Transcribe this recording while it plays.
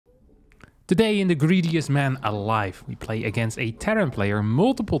Today in the Greediest Man Alive, we play against a Terran player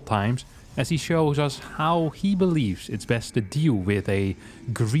multiple times as he shows us how he believes it's best to deal with a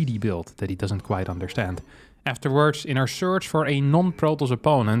greedy build that he doesn't quite understand. Afterwards, in our search for a non-Protoss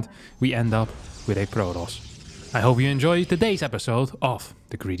opponent, we end up with a Protoss. I hope you enjoy today's episode of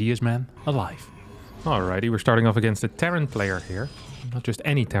the Greediest Man Alive. Alrighty, we're starting off against a Terran player here. Not just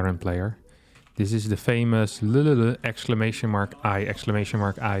any Terran player. This is the famous lululu exclamation mark I exclamation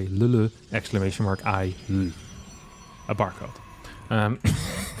mark I lulu exclamation mark I l. A barcode.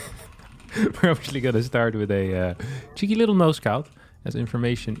 We're obviously going to start with a cheeky little no scout, as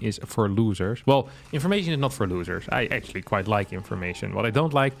information is for losers. Well, information is not for losers. I actually quite like information. What I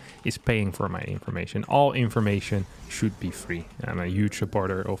don't like is paying for my information. All information should be free. I'm a huge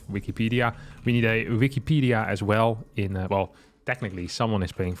supporter of Wikipedia. We need a Wikipedia as well. Well, technically someone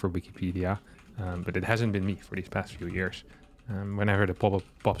is paying for Wikipedia, but it hasn't been me for these past few years. Whenever the pop-up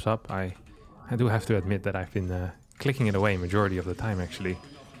pops up, I do have to admit that I've been clicking it away majority of the time, actually.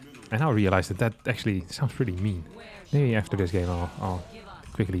 I now realize that actually sounds pretty mean. Maybe after this game I'll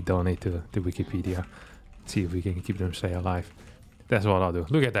quickly donate to Wikipedia. See if we can keep them stay alive. That's what I'll do.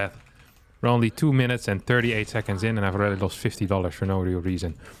 Look at that. We're only 2 minutes and 38 seconds in and I've already lost $50 for no real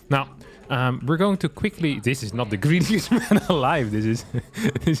reason. Now, we're going to quickly... This is not the greediest man alive. This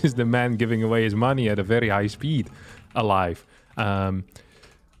is the man giving away his money at a very high speed alive.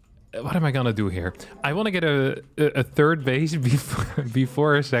 What am I gonna do here? I want to get a third base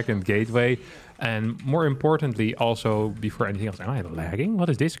before a second gateway, and more importantly, also before anything else. Am I lagging? What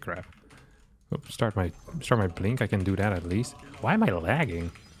is this crap? Oops, start my blink. I can do that at least. Why am I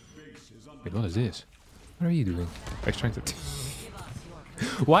lagging? Wait, what is this? What are you doing? I was trying to.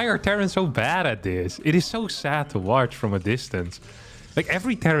 Why are Terrans so bad at this? It is so sad to watch from a distance. Like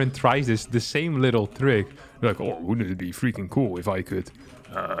every Terran tries the same little trick. They're like, oh, wouldn't it be freaking cool if I could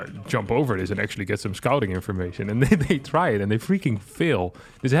jump over this and actually get some scouting information? And then they try it and they freaking fail.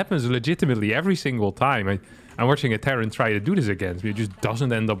 This happens legitimately every single time. I'm watching a Terran try to do this against me. It just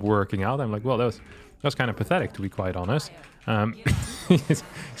doesn't end up working out. I'm like, well, that's kind of pathetic, to be quite honest. He's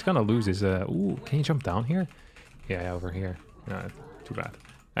gonna lose his... Ooh, can you jump down here? Yeah, over here. No, too bad.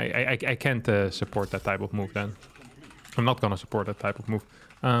 I can't support that type of move then. I'm not gonna support that type of move.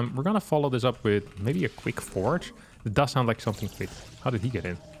 We're gonna follow this up with maybe a quick forge. It does sound like something quick. How did he get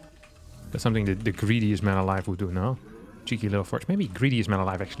in? That's something that the Greediest Man Alive would do, no? Cheeky little forge. Maybe Greediest Man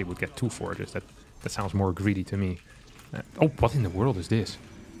Alive actually would get 2 forges. That sounds more greedy to me. Oh, what in the world is this?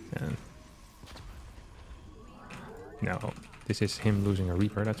 No, this is him losing a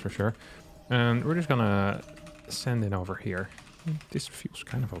Reaper, that's for sure. And we're just gonna send it over here. This feels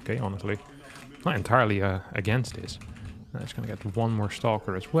kind of okay, honestly. Not entirely against this. I'm just gonna get one more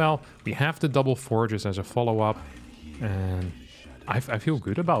Stalker as well. We have the double forges as a follow-up. And I feel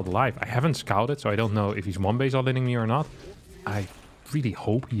good about life. I haven't scouted, so I don't know if he's one base all-inning me or not. I really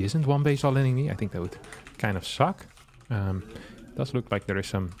hope he isn't one base all-inning me. I think that would kind of suck. It does look like there is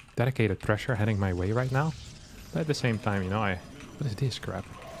some dedicated pressure heading my way right now. But at the same time, you know, what is this crap?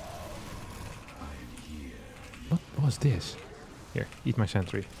 What was this? Here, eat my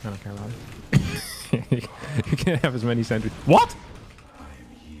sentry. I don't care about it. You can have as many sentries. What?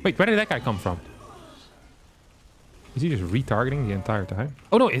 Wait, where did that guy come from? Is he just retargeting the entire time?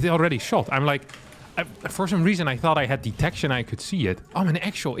 Oh no, it already shot. I'm like... for some reason I thought I had detection, I could see it. Oh, I'm an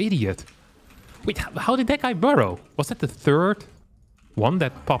actual idiot. Wait, how did that guy burrow? Was that the third one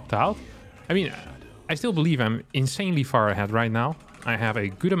that popped out? I mean, I still believe I'm insanely far ahead right now. I have a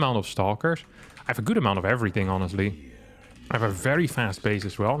good amount of Stalkers. I have a good amount of everything, honestly. I have a very fast base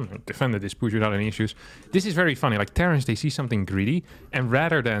as well. Defended this push without any issues. This is very funny. Like Terrans, they see something greedy, and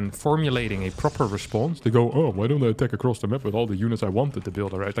rather than formulating a proper response, they go, oh, why don't I attack across the map with all the units I wanted to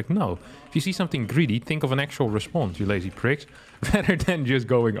build? Right? Like, no. If you see something greedy, think of an actual response, you lazy pricks. Rather than just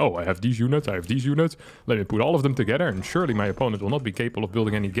going, oh, I have these units, I have these units. Let me put all of them together, and surely my opponent will not be capable of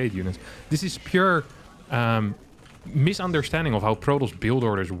building any gate units. This is pure misunderstanding of how Protoss build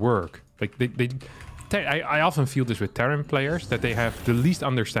orders work. Like, I often feel this with Terran players, that they have the least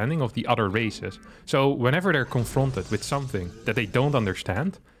understanding of the other races. So whenever they're confronted with something that they don't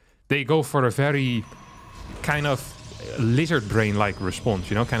understand, they go for a very kind of lizard brain-like response,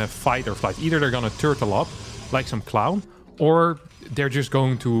 you know, kind of fight or flight. Either they're going to turtle up like some clown, or they're just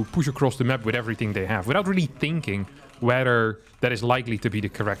going to push across the map with everything they have, without really thinking whether that is likely to be the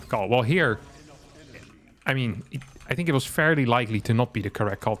correct call. Well, here, I mean, I think it was fairly likely to not be the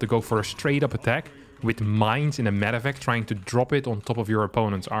correct call, to go for a straight-up attack with mines in a medevac, trying to drop it on top of your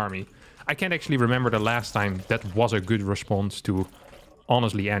opponent's army. I can't actually remember the last time that was a good response to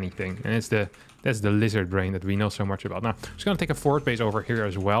honestly anything. And that's the lizard brain that we know so much about. Now, I'm just going to take a forward base over here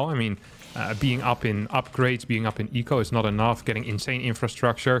as well. I mean, being up in upgrades, being up in eco is not enough. Getting insane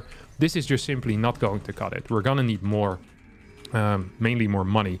infrastructure. This is just simply not going to cut it. We're going to need more, mainly more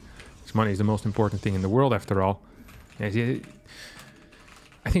money. Because money is the most important thing in the world after all. I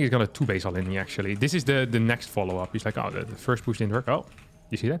think he's going to 2-base all in me, actually. This is the next follow-up. He's like, oh, the first push didn't work. Oh,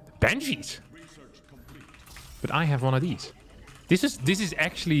 you see that? Banshees! But I have one of these. This is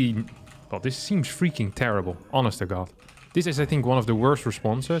actually... Well, this seems freaking terrible. Honest to God. This is, I think, one of the worst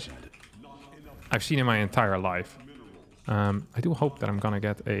responses I've seen in my entire life. I do hope that I'm going to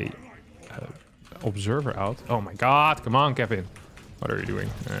get a observer out. Oh my God. Come on, Kevin. What are you doing?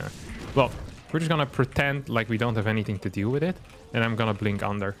 Well, we're just going to pretend like we don't have anything to deal with it. And I'm going to blink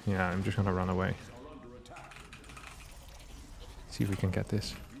under. Yeah, I'm just going to run away. See if we can get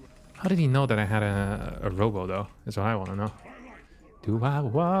this. How did he know that I had a robo, though? That's what I want to know. Do I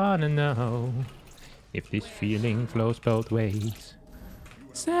want to know if this feeling flows both ways?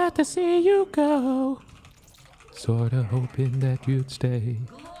 Sad to see you go. Sorta hoping that you'd stay.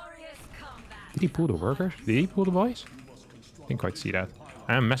 Did he pull the workers? Did he pull the boys? Didn't quite see that.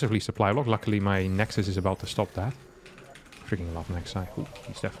 I am massively supply locked. Luckily, my Nexus is about to stop that. Freaking love Nexus. Ooh,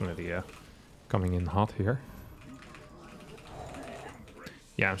 he's definitely coming in hot here.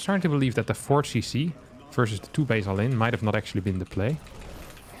 Yeah, I'm starting to believe that the 4cc versus the 2-base all-in might have not actually been the play.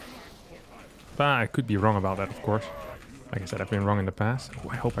 But I could be wrong about that, of course. Like I said, I've been wrong in the past. Oh,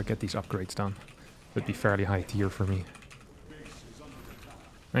 I hope I get these upgrades done. That'd be fairly high tier for me.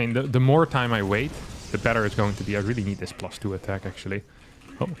 I mean, the more time I wait, the better it's going to be. I really need this +2 attack, actually.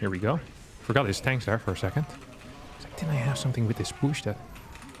 Oh, here we go. Forgot his tanks there for a second. Like, didn't I have something with this push that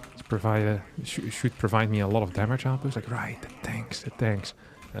should provide me a lot of damage output? Like, right, the tanks.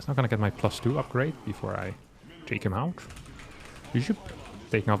 That's not going to get my +2 upgrade before I take him out.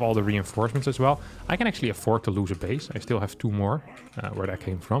 Taking off all the reinforcements as well. I can actually afford to lose a base. I still have 2 more where that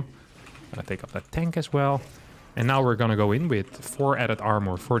came from. Take off that tank as well. And now we're going to go in with 4 added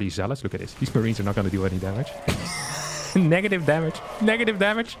armor for these zealots. Look at this. These marines are not going to do any damage. Negative damage. Negative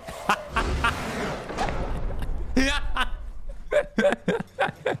damage.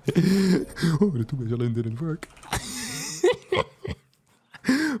 Oh, the 2-base all-in didn't work.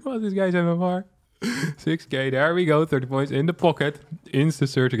 Well, this guy's MMR. 6k, there we go. 30 points in the pocket. Insta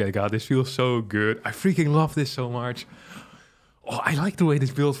search again. God, this feels so good. I freaking love this so much. Oh, I like the way this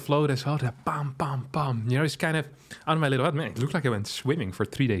build flowed as well. That bam, bam, bam. You know, it's kind of out of my little head. Man, it looked like I went swimming for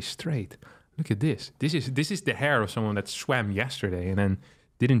 3 days straight. Look at this. This is the hair of someone that swam yesterday and then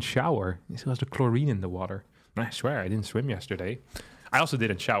didn't shower. It still has the chlorine in the water. And I swear I didn't swim yesterday. I also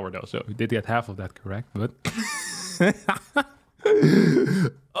didn't shower though, so did get half of that correct, but...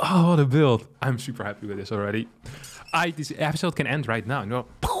 Oh, what a build. I'm super happy with this already. This episode can end right now. No,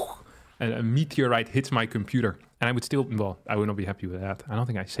 and a meteorite hits my computer. And I would still, well, I would not be happy with that. I don't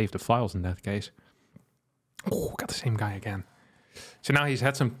think I saved the files in that case. Oh, got the same guy again. So now he's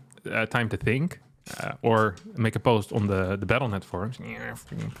had some time to think. Or make a post on the BattleNet forums. Yeah,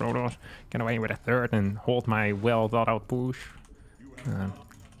 freaking Protoss. Get away with a third and hold my well thought out push.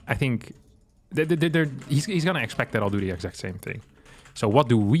 I think he's going to expect that I'll do the exact same thing. So what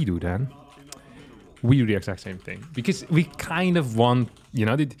do we do then? We do the exact same thing. Because we kind of want, you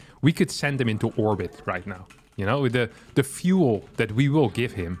know, we could send him into orbit right now. You know, with the fuel that we will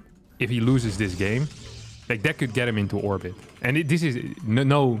give him if he loses this game. Like, that could get him into orbit. And this is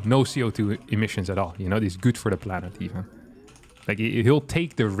no CO2 emissions at all. You know, this is good for the planet even. Like, he'll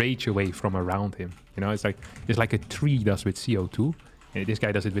take the rage away from around him. You know, it's like a tree does with CO2. And this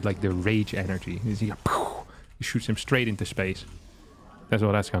guy does it with, like, the rage energy. He shoots him straight into space. That's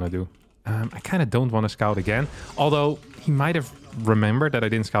what that's going to do. I kind of don't want to scout again. Although, he might have remembered that I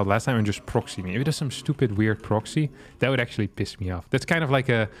didn't scout last time and just proxy me. If it is some stupid, weird proxy, that would actually piss me off. That's kind of like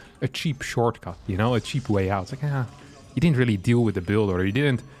a cheap shortcut, you know? A cheap way out. It's like, you didn't really deal with the build, or you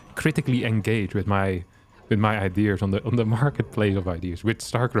didn't critically engage with my ideas on the marketplace of ideas, which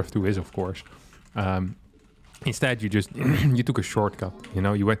StarCraft 2 is, of course. Instead, you just you took a shortcut. You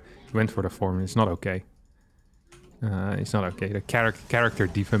know, you went for the form. It's not okay. It's not okay. The character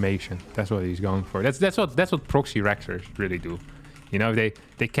defamation. That's what he's going for. That's what proxy rexers really do. You know, they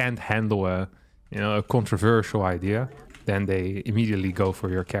can't handle a controversial idea, then they immediately go for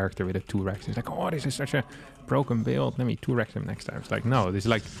your character with a 2-rex. It's like, oh, this is such a broken build. Let me 2-rex him next time. It's like, no, this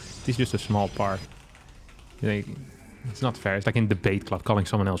is just a small part. Like, it's not fair. It's like in debate club calling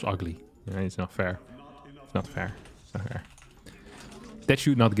someone else ugly. You know, it's not fair. It's not fair. It's not fair. That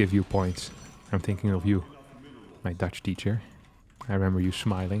should not give you points. I'm thinking of you, my Dutch teacher. I remember you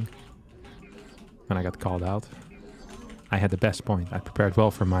smiling when I got called out. I had the best point. I prepared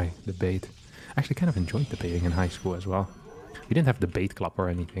well for my debate. I actually kind of enjoyed debating in high school as well. We didn't have debate club or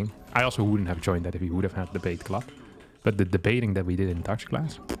anything. I also wouldn't have joined that if we would have had debate club. But the debating that we did in Dutch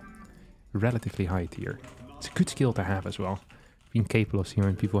class, relatively high tier. It's a good skill to have as well. Being capable of seeing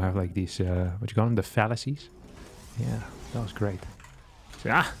when people have like these, what you call them, the fallacies. Yeah, that was great. So,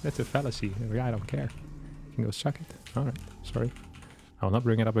 that's a fallacy. I don't care. You can go suck it. All right, sorry. I'll not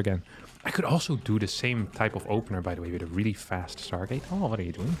bring it up again. I could also do the same type of opener, by the way, with a really fast Stargate. Oh, what are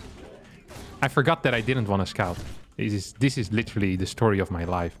you doing? I forgot that I didn't want to scout. This is literally the story of my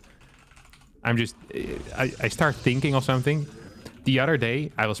life. I start thinking of something. The other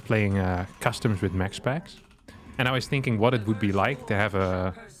day, I was playing customs with max packs. And I was thinking what it would be like to have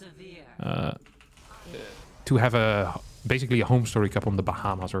basically a home story cup on the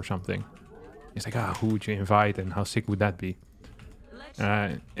Bahamas or something. It's like, who would you invite and how sick would that be?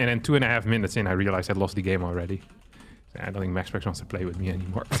 And then 2.5 minutes in, I realized I'd lost the game already. I don't think MaxPax wants to play with me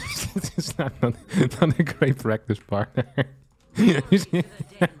anymore. It's not a great practice partner.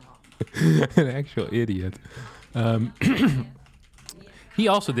 An actual idiot. He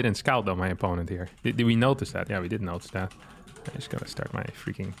also didn't scout though, my opponent here. Did we notice that? Yeah, we did notice that. I just gotta start my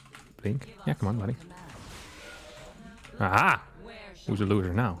freaking blink. Yeah, come on, buddy. Aha! Who's a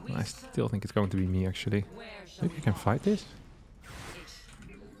loser now? I still think it's going to be me, actually. Maybe I can fight this?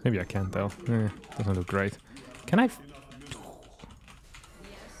 Maybe I can't, though. Doesn't look great. Can I...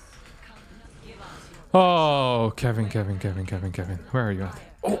 Oh, Kevin. Where are you at?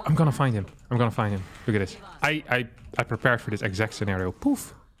 Oh, I'm gonna find him. Look at this. I prepared for this exact scenario.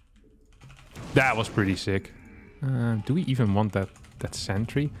 Poof. That was pretty sick. Do we even want that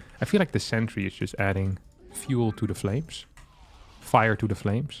sentry? I feel like the sentry is just adding fuel to the flames. Fire to the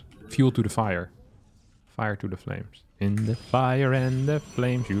flames. Fuel to the fire. Fire to the flames. In the fire and the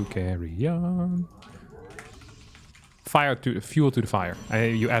flames you carry on. Fuel to the fire.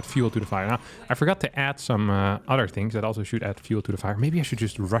 You add fuel to the fire. Now, I forgot to add some other things that also should add fuel to the fire. Maybe I should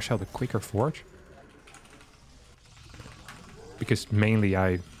just rush out a quicker forge. Because mainly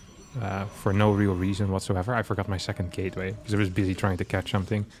for no real reason whatsoever, I forgot my second gateway. Because I was busy trying to catch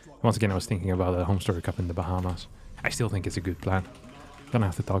something. Once again, I was thinking about the home story cup in the Bahamas. I still think it's a good plan. Gonna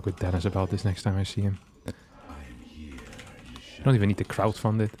have to talk with Dennis about this next time I see him. I don't even need to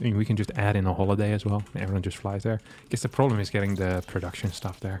crowdfund it. I mean, we can just add in a holiday as well. Everyone just flies there. I guess the problem is getting the production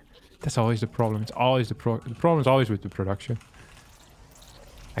stuff there. That's always the problem. It's always the problem is always with the production.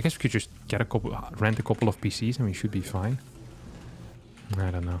 I guess we could just get rent a couple of PCs and we should be fine.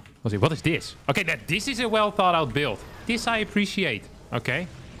 I don't know. Let's see. What is this? Okay, this is a well thought out build. This I appreciate. Okay.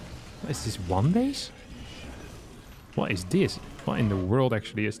 Is this one base? What is this? What in the world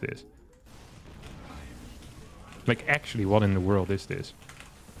actually is this? Like, actually, what in the world is this?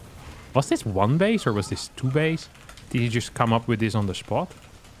 Was this one base or was this 2 base? Did he just come up with this on the spot?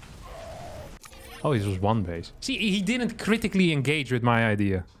 Oh, this was 1 base. See, he didn't critically engage with my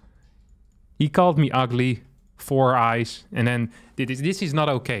idea. He called me ugly, 4 eyes, and then this is not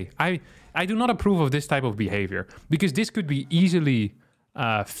okay. I do not approve of this type of behavior because this could be easily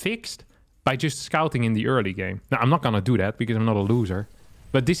fixed by just scouting in the early game. Now, I'm not gonna do that because I'm not a loser.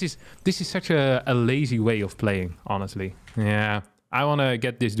 But this is such a lazy way of playing, honestly. Yeah, I want to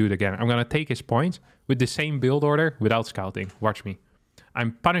get this dude again. I'm going to take his points with the same build order without scouting. Watch me.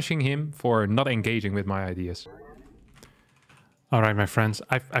 I'm punishing him for not engaging with my ideas. All right, my friends.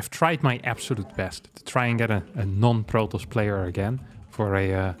 I've tried my absolute best to try and get a non-Protoss player again for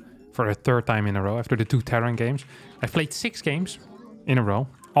a 3rd time in a row after the 2 Terran games. I've played 6 games in a row.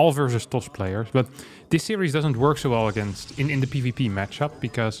 All versus TOS players, but this series doesn't work so well against in the PvP matchup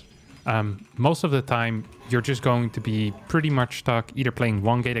because most of the time you're just going to be pretty much stuck either playing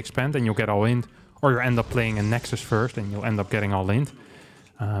 1 gate expand and you'll get all in, or you end up playing a Nexus first and you'll end up getting all in.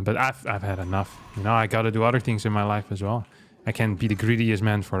 But I've had enough. You know, I got to do other things in my life as well. I can't be the greediest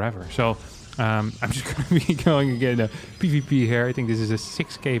man forever. So I'm just going to be going again a PvP here. I think this is a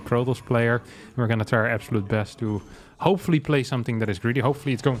 6k Protoss player. We're going to try our absolute best to hopefully play something that is greedy.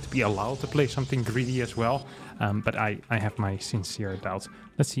 Hopefully it's going to be allowed to play something greedy as well. But I have my sincere doubts.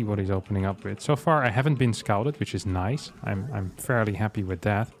 Let's see what he's opening up with. So far I haven't been scouted, which is nice. I'm fairly happy with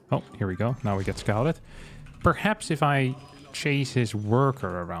that. Oh, here we go. Now we get scouted. Perhaps if I chase his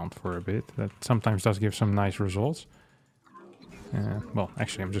worker around for a bit, that sometimes does give some nice results. Well,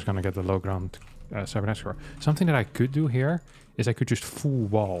 actually I'm just going to get the low ground cybernetic score. Something that I could do here is I could just full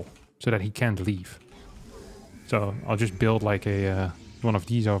wall so that he can't leave. So I'll just build like a one of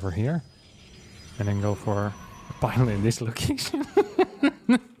these over here, and then go for a pile in this location.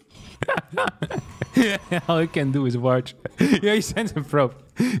 All I can do is watch. Yeah, he sends a probe.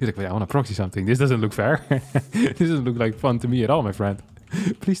 He's like, wait, I want to proxy something. This doesn't look fair. This doesn't look like fun to me at all, my friend.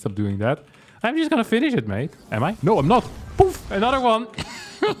 Please stop doing that. I'm just going to finish it, mate. Am I? No, I'm not. Poof, another one.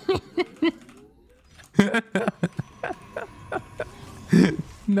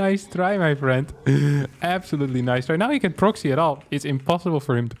 Nice try, my friend. Absolutely nice try. Now he can proxy at all. It's impossible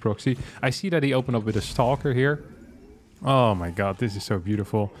for him to proxy. I see that he opened up with a stalker here. Oh my god, this is so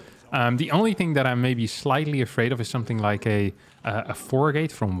beautiful. The only thing that I'm maybe slightly afraid of is something like a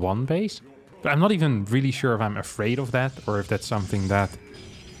 4-gate from one base. But I'm not even really sure if I'm afraid of that or if that's something that...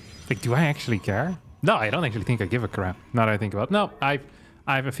 Like, do I actually care? No, I don't actually think I give a crap. Now that I think about it. No,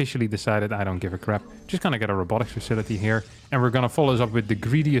 I've officially decided I don't give a crap. Just gonna get a robotics facility here. And we're gonna follow this up with the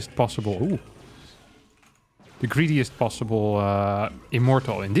greediest possible... Ooh. The greediest possible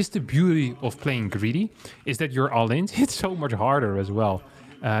immortal. And this the beauty of playing greedy, is that your all-ins hit so much harder as well.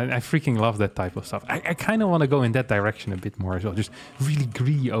 I freaking love that type of stuff. I kind of want to go in that direction a bit more as well. Just really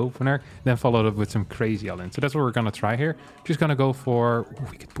greedy opener, then followed up with some crazy all-ins. So that's what we're going to try here. Just going to go for... Ooh,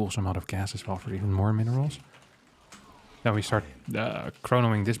 we could pull some out of gas as well for even more minerals. Then we start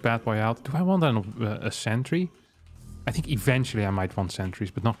chronoing this bad boy out. Do I want a sentry? I think eventually I might want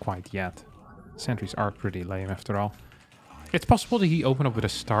sentries, but not quite yet. Sentries are pretty lame after all. It's possible that he opened up with a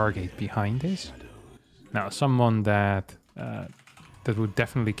Stargate behind this. Now, someone that would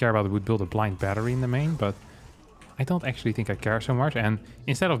definitely care about it would build a blind battery in the main, but I don't actually think I care so much. And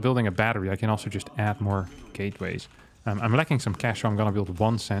instead of building a battery, I can also just add more gateways. I'm lacking some cash, so I'm going to build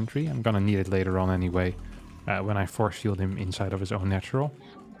one sentry. I'm going to need it later on anyway, when I force field him inside of his own natural.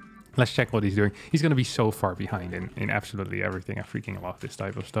 Let's check what he's doing. He's going to be so far behind in absolutely everything. I freaking love this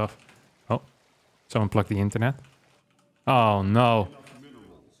type of stuff. Oh, someone plugged the internet. Oh no.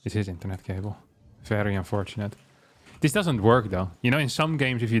 It's his internet cable. Very unfortunate. This doesn't work though. You know, in some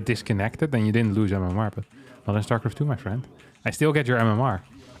games if you disconnect it, then you didn't lose MMR, but not in StarCraft 2, my friend. I still get your MMR.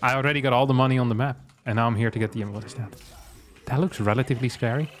 I already got all the money on the map, and now I'm here to get the... What is that? That looks relatively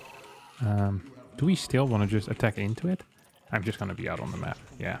scary. Do we still want to just attack into it? I'm just going to be out on the map.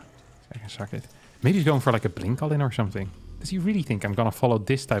 Yeah, I can suck it. Maybe he's going for like a blink all-in or something. Does he really think I'm going to follow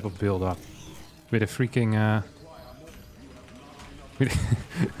this type of build up? With a freaking... Wait,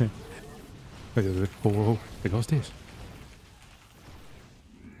 whoa, wait, what's this?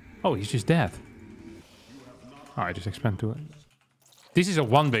 Oh, he's just dead. Oh, I just expand to it. This is a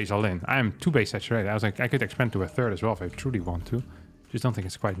 1 base all-in. I am 2 base saturated. I was like, I could expand to a 3rd as well if I truly want to. Just don't think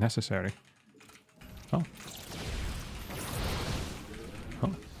it's quite necessary. Oh.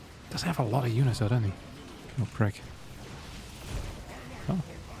 Oh. Does have a lot of units though, doesn't he? Oh, prick. Oh,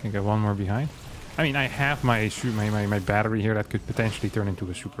 I can get one more behind. I mean, I have my battery here that could potentially turn into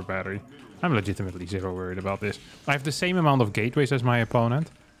a super battery. I'm legitimately zero worried about this. I have the same amount of gateways as my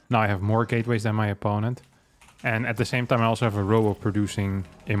opponent. Now I have more gateways than my opponent. And at the same time, I also have a row of producing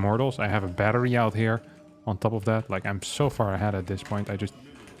immortals. I have a battery out here on top of that. Like, I'm so far ahead at this point. I just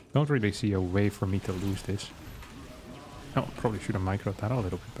don't really see a way for me to lose this. Oh, probably should have microed that a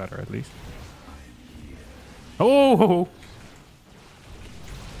little bit better at least. Oh!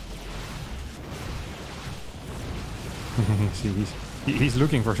 See, he's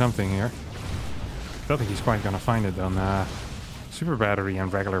looking for something here. I don't think he's quite gonna find it then. Super battery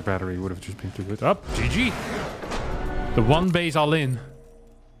and regular battery would have just been too good. Up, GG! The 1 base all-in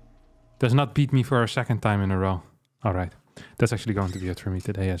does not beat me for a 2nd time in a row. Alright, that's actually going to be it for me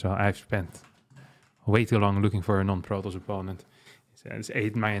today as well. I've spent way too long looking for a non-Protoss opponent. It's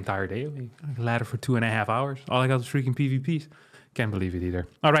ate my entire day. I ladder for 2.5 hours. All I got was freaking PvPs. Can't believe it either.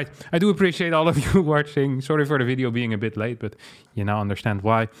 All right, I do appreciate all of you watching. Sorry for the video being a bit late, but you now understand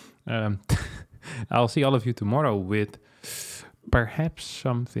why. I'll see all of you tomorrow with perhaps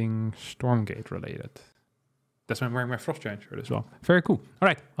something Stormgate related. That's why I'm wearing my Frost Giant shirt as well. Very cool. All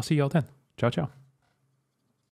right, I'll see you all then. Ciao, ciao.